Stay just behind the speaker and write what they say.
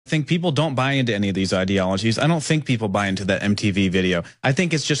think people don't buy into any of these ideologies. I don't think people buy into that MTV video. I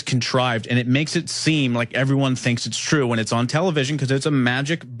think it's just contrived, and it makes it seem like everyone thinks it's true when it's on television because it's a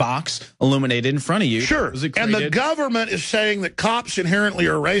magic box illuminated in front of you. Sure, and the government is saying that cops inherently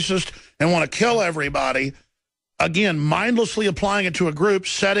are racist and want to kill everybody. Again, mindlessly applying it to a group,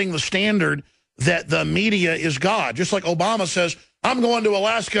 setting the standard that the media is God. Just like Obama says, I'm going to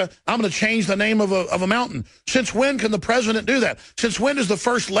Alaska, I'm going to change the name of a mountain. Since when can the president do that? Since when does the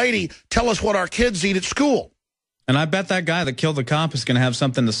first lady tell us what our kids eat at school? And I bet that guy that killed the cop is going to have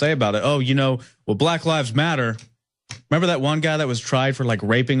something to say about it. Oh, you know, well, Black Lives Matter. Remember that one guy that was tried for like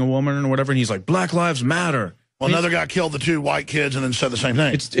raping a woman or whatever? And he's like, Black Lives Matter. Well, another guy killed the 2 white kids and then said the same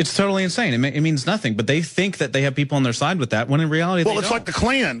thing. It's totally insane. It means nothing. But they think that they have people on their side with that, when in reality, well, it's like the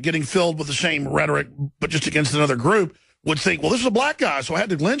Klan getting filled with the same rhetoric, but just against another group. Would think, well, this is a black guy, so I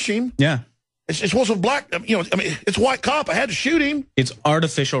had to lynch him. Yeah. It's also black, you know, I mean, it's a white cop. I had to shoot him. It's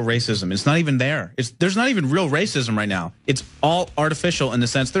artificial racism. It's not even there. There's not even real racism right now. It's all artificial in the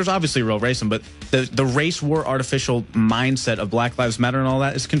sense, there's obviously real racism, but the race war artificial mindset of Black Lives Matter and all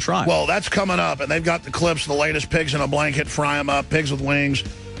that is contrived. Well, that's coming up, and they've got the clips of the latest Pigs in a Blanket, Fry 'em Up, Pigs with Wings.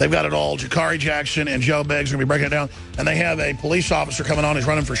 They've got it all. Jakari Jackson and Joe Biggs are going to be breaking it down. And they have a police officer coming on. He's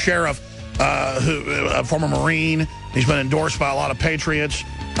running for sheriff, a former Marine. He's been endorsed by a lot of patriots.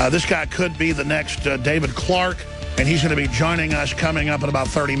 This guy could be the next David Clark, and he's going to be joining us coming up in about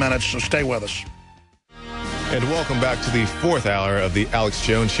 30 minutes, so stay with us. And welcome back to the 4th hour of the Alex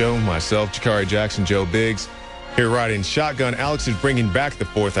Jones Show. Myself, Jakari Jackson, Joe Biggs, here riding shotgun. Alex is bringing back the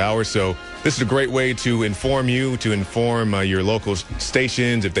 4th hour, so this is a great way to inform you, to inform your local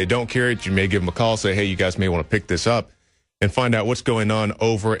stations. If they don't carry it, you may give them a call, say, hey, you guys may want to pick this up, and find out what's going on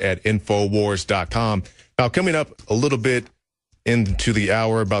over at Infowars.com. Now, coming up a little bit into the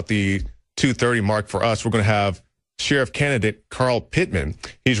hour, about the 2:30 mark for us, we're going to have Sheriff candidate Carl Pittman.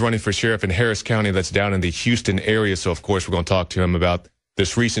 He's running for sheriff in Harris County. That's down in the Houston area. So, of course, we're going to talk to him about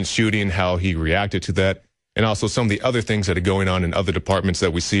this recent shooting, how he reacted to that, and also some of the other things that are going on in other departments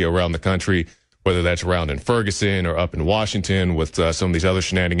that we see around the country, whether that's around in Ferguson or up in Washington with some of these other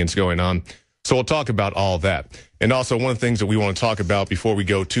shenanigans going on. So we'll talk about all that. And also, one of the things that we want to talk about before we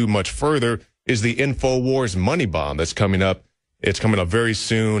go too much further is the InfoWars Money Bomb that's coming up. It's coming up very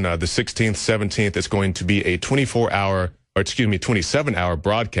soon, the 16th, 17th. It's going to be a 27-hour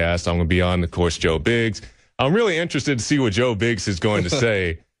broadcast. I'm going to be on, of course, Joe Biggs. I'm really interested to see what Joe Biggs is going to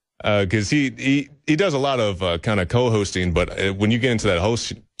say, because he does a lot of kind of co-hosting. But when you get into that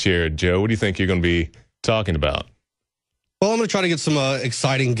host chair, Joe, what do you think you're going to be talking about? Well, I'm going to try to get some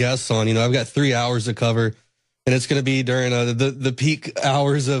exciting guests on. You know, I've got 3 hours to cover, and it's going to be during the peak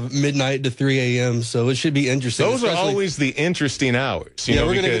hours of midnight to 3 a.m. So it should be interesting. Those are always the interesting hours. You know,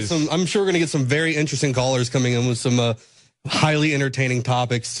 we're going to get some. I'm sure we're going to get some very interesting callers coming in with some highly entertaining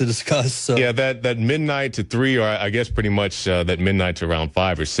topics to discuss. So. Yeah, that midnight to 3, or I guess pretty much that midnight to around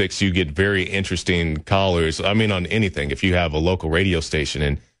 5 or 6, you get very interesting callers. I mean, on anything. If you have a local radio station,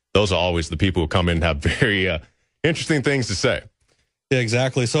 and those are always the people who come in and have very interesting things to say. Yeah,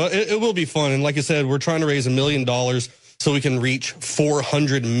 exactly. So it will be fun. And like I said, we're trying to raise $1 million so we can reach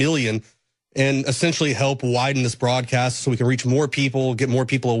 400 million and essentially help widen this broadcast so we can reach more people, get more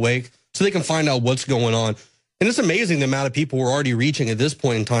people awake so they can find out what's going on. And it's amazing the amount of people we're already reaching at this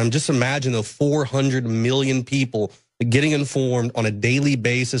point in time. Just imagine the 400 million people getting informed on a daily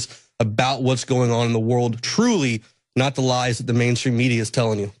basis about what's going on in the world. Truly, not the lies that the mainstream media is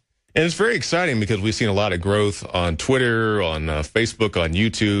telling you. And it's very exciting because we've seen a lot of growth on Twitter, on Facebook, on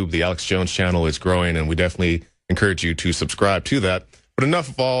YouTube. The Alex Jones channel is growing, and we definitely encourage you to subscribe to that. But enough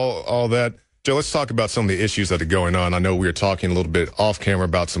of all that. Joe, let's talk about some of the issues that are going on. I know we were talking a little bit off camera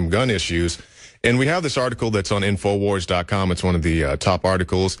about some gun issues, and we have this article that's on Infowars.com. It's one of the top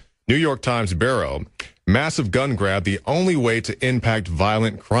articles. New York Times Bureau, massive gun grab, the only way to impact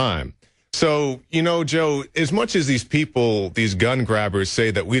violent crime. So, you know, Joe, as much as these people, these gun grabbers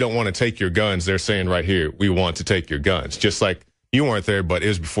say that we don't want to take your guns, they're saying right here, we want to take your guns. Just like you weren't there, but it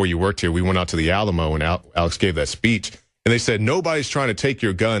was before you worked here. We went out to the Alamo and Alex gave that speech. And they said, nobody's trying to take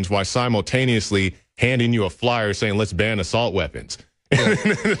your guns while simultaneously handing you a flyer saying, let's ban assault weapons. Yeah.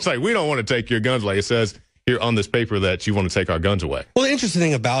 It's like, we don't want to take your guns, like it says here on this paper that you want to take our guns away. Well, the interesting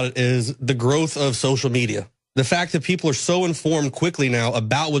thing about it is the growth of social media. The fact that people are so informed quickly now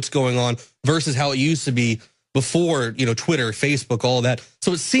about what's going on versus how it used to be before, you know, Twitter, Facebook, all of that.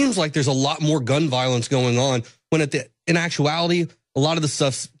 So it seems like there's a lot more gun violence going on when in actuality, a lot of the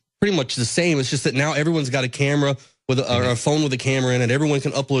stuff's pretty much the same. It's just that now everyone's got a camera with a phone with a camera in it. Everyone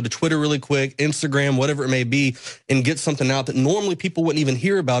can upload to Twitter really quick, Instagram, whatever it may be, and get something out that normally people wouldn't even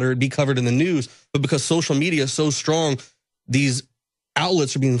hear about or it'd be covered in the news. But because social media is so strong, these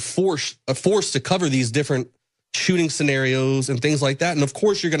outlets are being forced to cover these different shooting scenarios and things like that. And of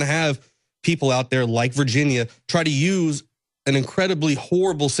course, you're going to have people out there like Virginia try to use an incredibly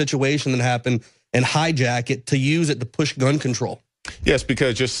horrible situation that happened and hijack it to use it to push gun control. Yes,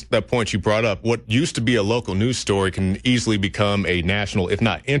 because just that point you brought up, what used to be a local news story can easily become a national, if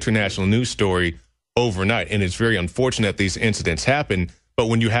not international news story overnight. And it's very unfortunate these incidents happen. But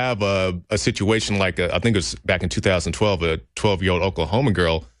when you have a situation like, I think it was back in 2012, a 12-year-old Oklahoma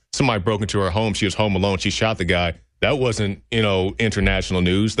girl, somebody broke into her home. She was home alone. She shot the guy. That wasn't, international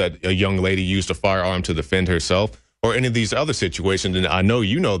news that a young lady used a firearm to defend herself or any of these other situations. And I know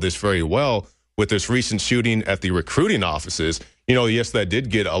you know this very well with this recent shooting at the recruiting offices. Yes, that did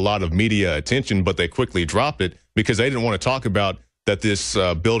get a lot of media attention, but they quickly dropped it because they didn't want to talk about that this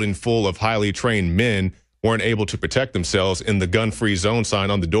building full of highly trained men weren't able to protect themselves, and the gun-free zone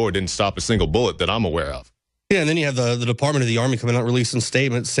sign on the door didn't stop a single bullet that I'm aware of. Yeah, and then you have the Department of the Army coming out releasing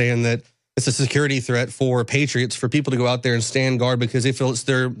statements saying that it's a security threat for patriots, for people to go out there and stand guard because they feel it's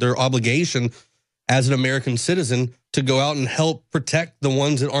their obligation as an American citizen to go out and help protect the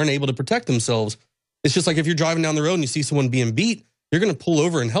ones that aren't able to protect themselves. It's just like if you're driving down the road and you see someone being beat, you're going to pull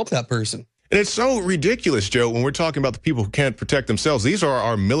over and help that person. And it's so ridiculous, Joe, when we're talking about the people who can't protect themselves. These are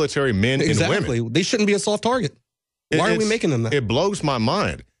our military men and women. Exactly. They shouldn't be a soft target. Why are we making them that? It blows my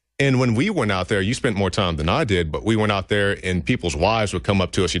mind. And when we went out there, you spent more time than I did, but we went out there and people's wives would come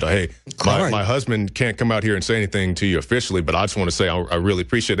up to us, hey, my husband can't come out here and say anything to you officially, but I just want to say I really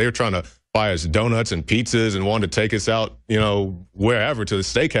appreciate it. They were trying to buy us donuts and pizzas and wanted to take us out, wherever, to the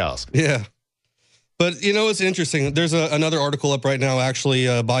steakhouse. Yeah. But, it's interesting. There's another article up right now,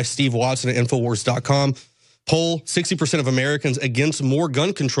 actually, by Steve Watson at Infowars.com. Poll, 60% of Americans against more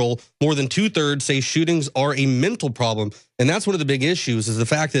gun control. More than 2/3 say shootings are a mental problem. And that's one of the big issues, is the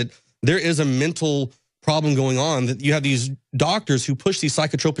fact that there is a mental problem going on, that you have these doctors who push these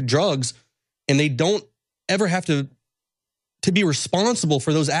psychotropic drugs, and they don't ever have to be responsible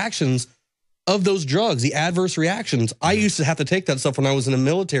for those actions of those drugs, the adverse reactions. I used to have to take that stuff when I was in the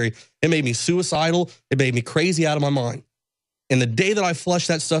military. It made me suicidal. It made me crazy out of my mind. And the day that I flushed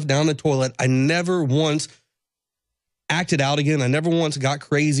that stuff down the toilet, I never once acted out again. I never once got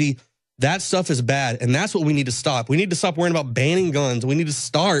crazy. That stuff is bad, and that's what we need to stop. We need to stop worrying about banning guns. We need to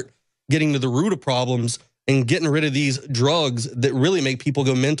start getting to the root of problems and getting rid of these drugs that really make people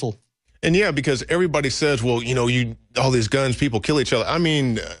go mental. And yeah, because everybody says, well, all these guns, people kill each other. I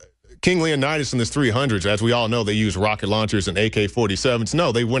mean, King Leonidas and his 300s, as we all know, they use rocket launchers and AK-47s.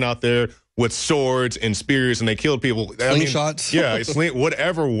 No, they went out there with swords and spears and they killed people. Slingshots.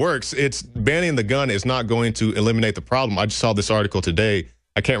 Whatever works. It's banning the gun is not going to eliminate the problem. I just saw this article today.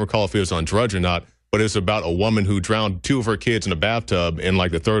 I can't recall if it was on Drudge or not, but it's about a woman who drowned 2 of her kids in a bathtub and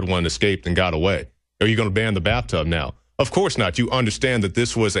the third one escaped and got away. Are you going to ban the bathtub now? Of course not. You understand that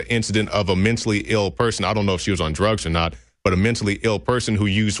this was an incident of a mentally ill person. I don't know if she was on drugs or not, but a mentally ill person who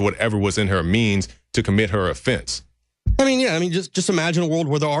used whatever was in her means to commit her offense. Just imagine a world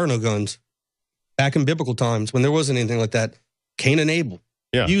where there are no guns. Back in biblical times, when there wasn't anything like that, Cain and Abel.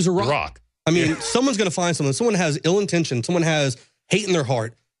 Yeah, use a rock. Someone's going to find someone. Someone has ill intention. Someone has hate in their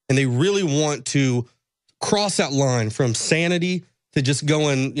heart, and they really want to cross that line from sanity to just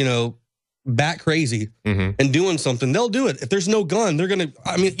going, bat crazy and doing something. They'll do it. If there's no gun, they're going to,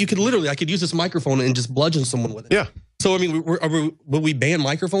 I could use this microphone and just bludgeon someone with it. Yeah. So, will we ban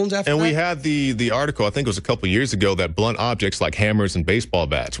microphones after that? And we had the article, I think it was a couple of years ago, that blunt objects like hammers and baseball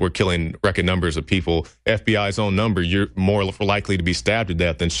bats were killing record numbers of people. FBI's own number, you're more likely to be stabbed to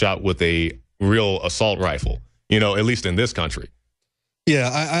death than shot with a real assault rifle, at least in this country.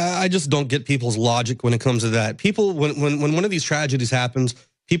 Yeah, I just don't get people's logic when it comes to that. People, when one of these tragedies happens,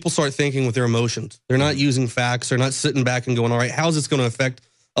 people start thinking with their emotions. They're not using facts. They're not sitting back and going, all right, how's this going to affect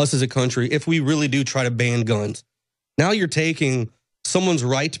us as a country if we really do try to ban guns? Now you're taking someone's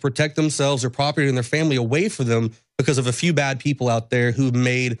right to protect themselves, their property, and their family away from them because of a few bad people out there who've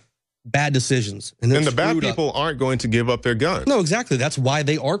made bad decisions. And the bad people aren't going to give up their guns. No, exactly. That's why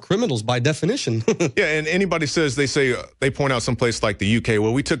they are criminals by definition. Yeah, and anybody says, they point out someplace like the UK,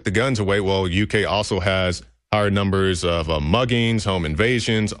 well, we took the guns away. Well, UK also has higher numbers of muggings, home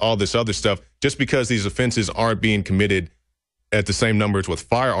invasions, all this other stuff. Just because these offenses aren't being committed at the same numbers with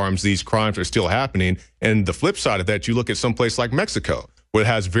firearms, these crimes are still happening. And the flip side of that, you look at someplace like Mexico, where it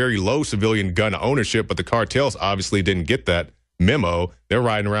has very low civilian gun ownership, but the cartels obviously didn't get that memo. They're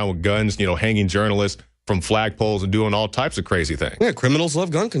riding around with guns, hanging journalists from flagpoles and doing all types of crazy things. Yeah, criminals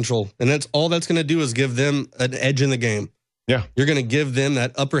love gun control. And that's all that's going to do is give them an edge in the game. Yeah. You're going to give them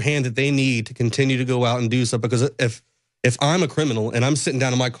that upper hand that they need to continue to go out and do stuff. Because if I'm a criminal and I'm sitting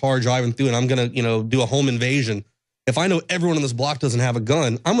down in my car driving through and I'm going to, do a home invasion, if I know everyone on this block doesn't have a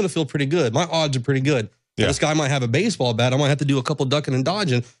gun, I'm going to feel pretty good. My odds are pretty good. Yeah. This guy might have a baseball bat. I might have to do a couple ducking and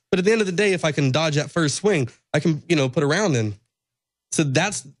dodging. But at the end of the day, if I can dodge that first swing, I can, you know, put a round in. So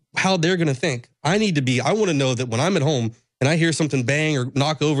that's how they're going to think. I want to know that when I'm at home and I hear something bang or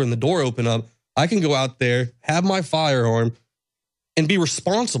knock over and the door open up, I can go out there, have my firearm, and be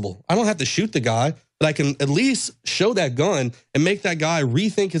responsible. I don't have to shoot the guy, but I can at least show that gun and make that guy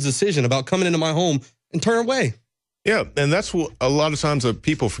rethink his decision about coming into my home and turn away. Yeah, and that's what a lot of times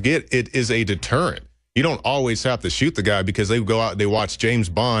people forget. It is a deterrent. You don't always have to shoot the guy because they go out, they watch James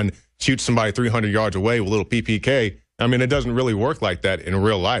Bond shoot somebody 300 yards away with a little PPK. I mean, it doesn't really work like that in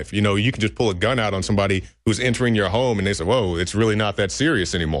real life. You know, you can just pull a gun out on somebody who's entering your home and they say, whoa, it's really not that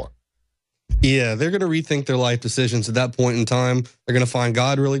serious anymore. Yeah, they're going to rethink their life decisions at that point in time. They're going to find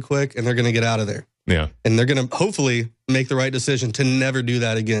God really quick and they're going to get out of there. Yeah. And they're going to hopefully make the right decision to never do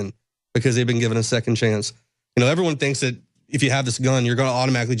that again because they've been given a second chance. You know, everyone thinks that if you have this gun, you're going to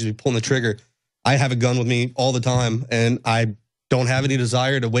automatically just be pulling the trigger. I have a gun with me all the time, and I don't have any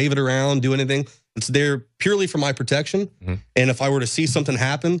desire to wave it around, do anything. It's there purely for my protection. Mm-hmm. And if I were to see something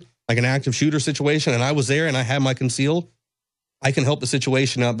happen, like an active shooter situation, and I was there and I had my concealed, I can help the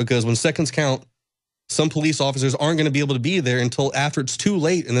situation out because when seconds count, some police officers aren't going to be able to be there until after it's too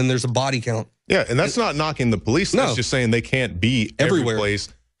late, and then there's a body count. Yeah, and that's not knocking the police. That's just saying they can't be everywhere. Every place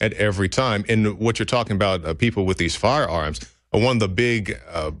at every time. And what you're talking about, people with these firearms, one of the big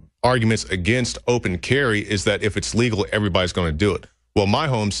arguments against open carry is that if it's legal, everybody's going to do it. Well, my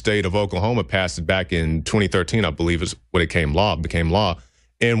home state of Oklahoma passed it back in 2013, I believe is when it became law.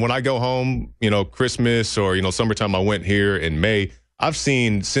 And when I go home, you know, Christmas or, you know, summertime, I went here in May, I've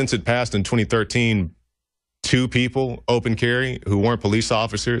seen since it passed in 2013, 2 people open carry who weren't police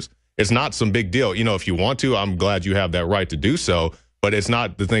officers. It's not some big deal. You know, if you want to, I'm glad you have that right to do so, but it's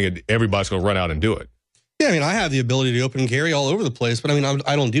not the thing that everybody's going to run out and do it. Yeah, I mean, I have the ability to open carry all over the place, but I mean,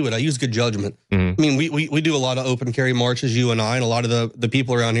 I don't do it. I use good judgment. Mm-hmm. I mean, we do a lot of open carry marches, you and I, and a lot of the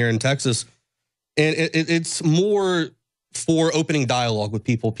people around here in Texas. And it's more for opening dialogue with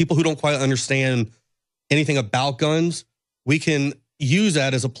people who don't quite understand anything about guns. We can use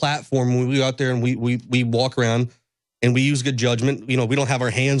that as a platform when we go out there and we walk around and we use good judgment. You know, we don't have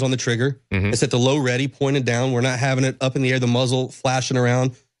our hands on the trigger. Mm-hmm. It's at the low ready, pointed down. We're not having it up in the air, the muzzle flashing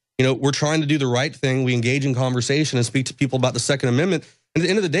around. You know, we're trying to do the right thing. We engage in conversation and speak to people about the Second Amendment. And at the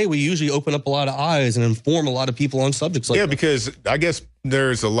end of the day, we usually open up a lot of eyes and inform a lot of people on subjects like that. Yeah, because I guess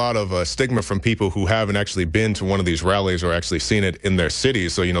there's a lot of stigma from people who haven't actually been to one of these rallies or actually seen it in their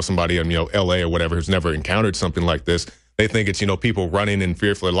cities. So, you know, somebody in, you know, L.A. or whatever who's never encountered something like this, they think it's, you know, people running in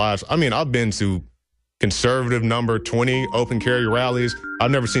fear for their lives. I mean, I've been to conservative number 20 open carry rallies. I've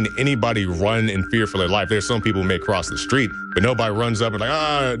never seen anybody run in fear for their life. There's some people who may cross the street, but nobody runs up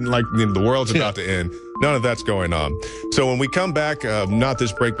and like you know, the world's about to end. None of that's going on. So when we come back, not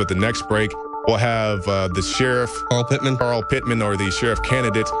this break, but the next break, we'll have the sheriff, Carl Pittman, or the sheriff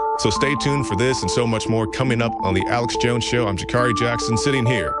candidate. So stay tuned for this and so much more coming up on the Alex Jones Show. I'm Jakari Jackson, sitting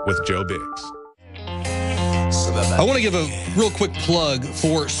here with Joe Biggs. I want to give a real quick plug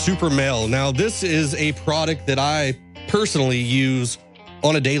for Super Mail. Now, this is a product that I personally use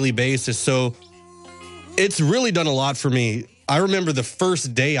on a daily basis, so it's really done a lot for me. I remember the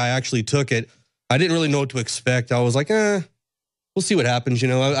first day I actually took it, I didn't really know what to expect. I was like, we'll see what happens. You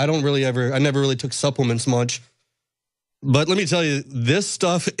know, I never really took supplements much. But let me tell you, this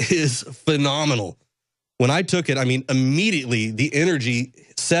stuff is phenomenal. When I took it, I mean, immediately the energy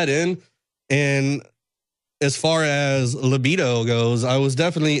set in, and as far as libido goes, I was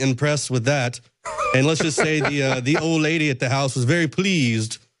definitely impressed with that. And let's just say the old lady at the house was very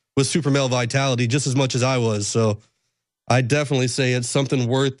pleased with Super Male Vitality just as much as I was. So I definitely say it's something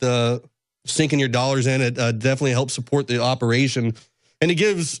worth sinking your dollars in. It definitely helps support the operation. And it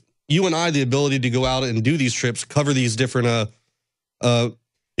gives you and I the ability to go out and do these trips, cover these different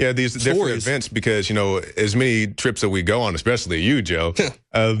these different events, because, you know, as many trips that we go on, especially you, Joe,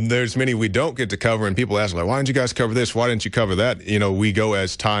 there's many we don't get to cover, and people ask, like, why didn't you guys cover this? Why didn't you cover that? You know, we go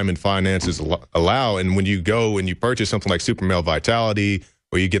as time and finances allow, and when you go and you purchase something like Super Male Vitality,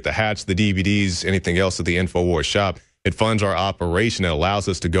 or you get the hats, the DVDs, anything else at the InfoWars shop, it funds our operation. It allows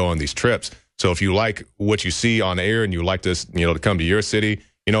us to go on these trips. So if you like what you see on air and you like this, you know, to come to your city,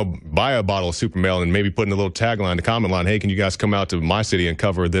 you know, buy a bottle of Super Male and maybe put in a little tagline, the comment line, hey, can you guys come out to my city and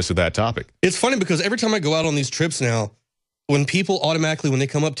cover this or that topic? It's funny because every time I go out on these trips now, when people automatically, when they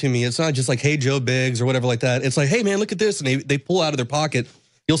come up to me, it's not just like, hey, Joe Biggs or whatever like that. It's like, hey, man, look at this. And they pull out of their pocket.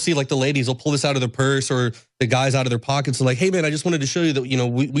 You'll see like the ladies will pull this out of their purse, or the guys out of their pockets. And like, hey, man, I just wanted to show you that, you know,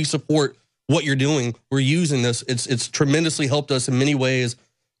 we support what you're doing. We're using this. It's tremendously helped us in many ways,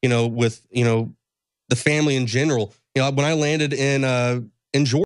 you know, with, you know, the family in general. You know, when I landed in Georgia,